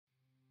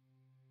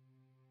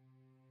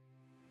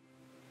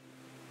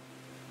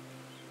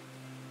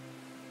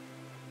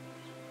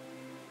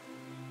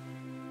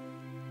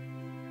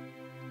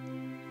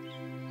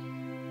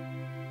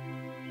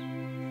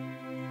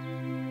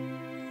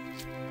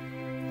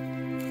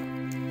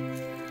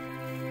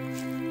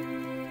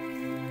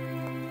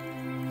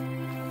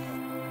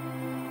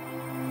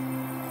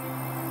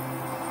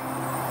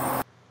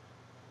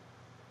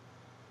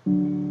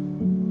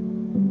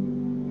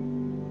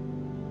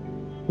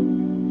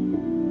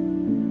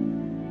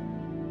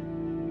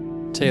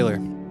Taylor.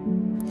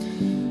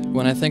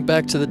 When I think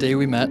back to the day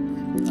we met,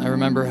 I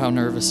remember how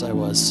nervous I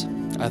was.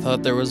 I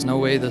thought there was no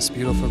way this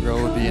beautiful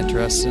girl would be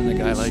interested in a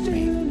guy like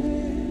me.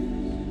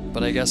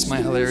 But I guess my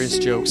hilarious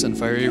jokes and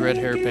fiery red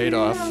hair paid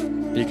off,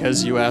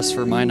 because you asked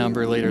for my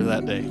number later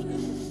that day.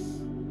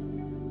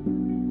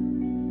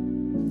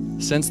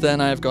 Since then,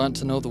 I have gotten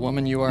to know the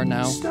woman you are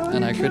now,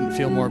 and I couldn't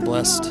feel more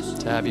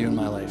blessed to have you in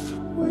my life.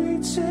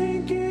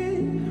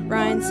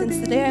 Ryan, since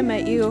the day I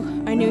met you,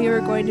 I knew you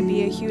were going to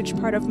be a huge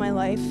part of my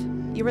life.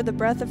 You were the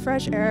breath of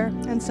fresh air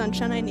and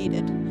sunshine I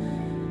needed.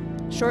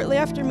 Shortly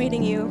after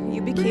meeting you,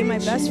 you became my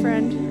best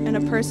friend and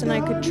a person I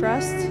could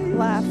trust,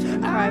 laugh,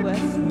 and cry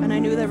with, and I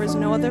knew there was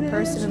no other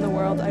person in the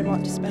world I'd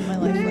want to spend my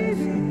life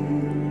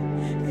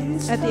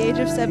with. At the age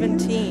of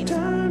 17,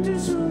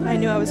 I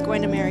knew I was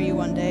going to marry you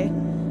one day.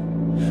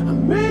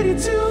 I'm ready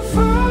to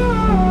fall.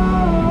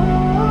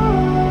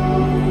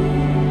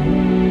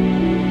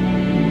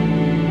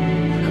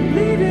 I'm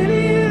leaving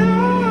it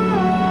all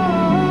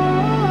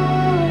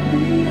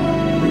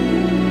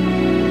behind.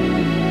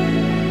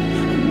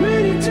 I'm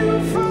ready to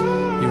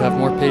fall. You have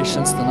more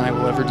patience than I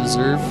will ever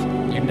deserve.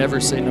 You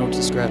never say no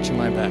to scratching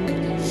my back.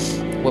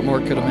 What more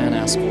could a man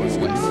ask for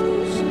in life?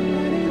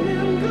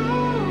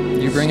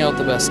 You bring out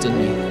the best in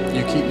me.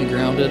 You keep me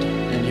grounded,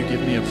 and you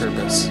give me a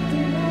purpose.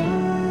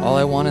 All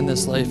I want in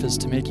this life is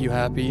to make you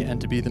happy and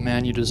to be the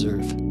man you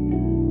deserve.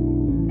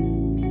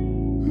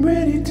 I'm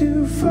ready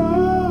to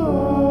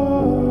fall.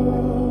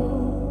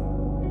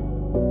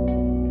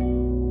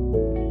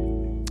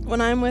 When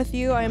I'm with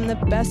you, I am the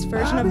best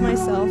version of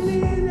myself,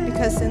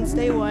 because since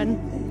day one,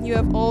 you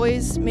have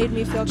always made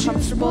me feel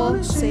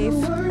comfortable, safe,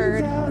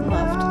 heard, and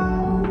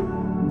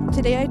loved.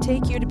 Today I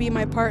take you to be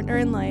my partner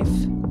in life,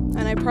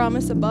 and I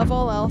promise above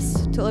all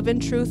else to live in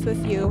truth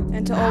with you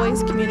and to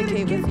always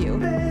communicate with you.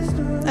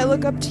 I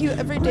look up to you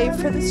every day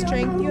for the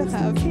strength you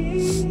have,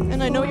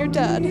 and I know your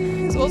dad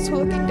is also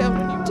looking down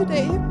on you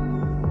today,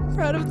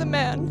 proud of the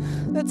man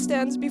that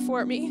stands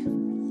before me.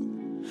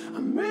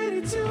 I'm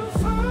ready to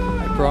fall.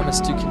 I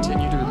promise to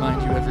continue to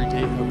remind you every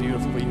day how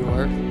beautiful you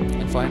are.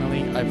 And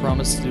finally, I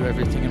promise to do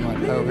everything in my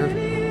power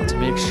to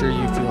make sure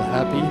you feel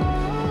happy,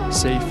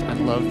 safe,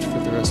 and loved for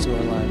the rest of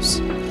our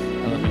lives. I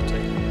love you,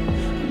 Taylor.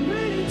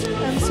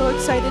 I'm so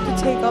excited to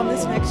take on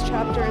this next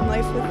chapter in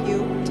life with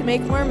you, to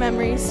make more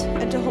memories,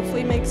 and to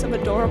hopefully make some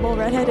adorable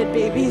redheaded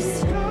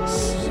babies.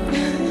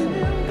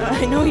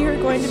 I know you're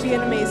going to be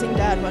an amazing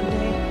dad one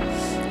day.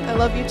 I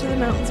love you to the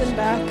mountains and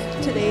back,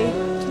 today,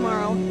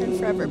 tomorrow, and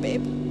forever,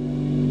 babe.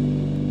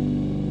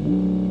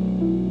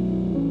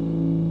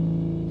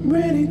 I'm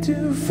ready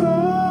to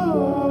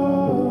fall.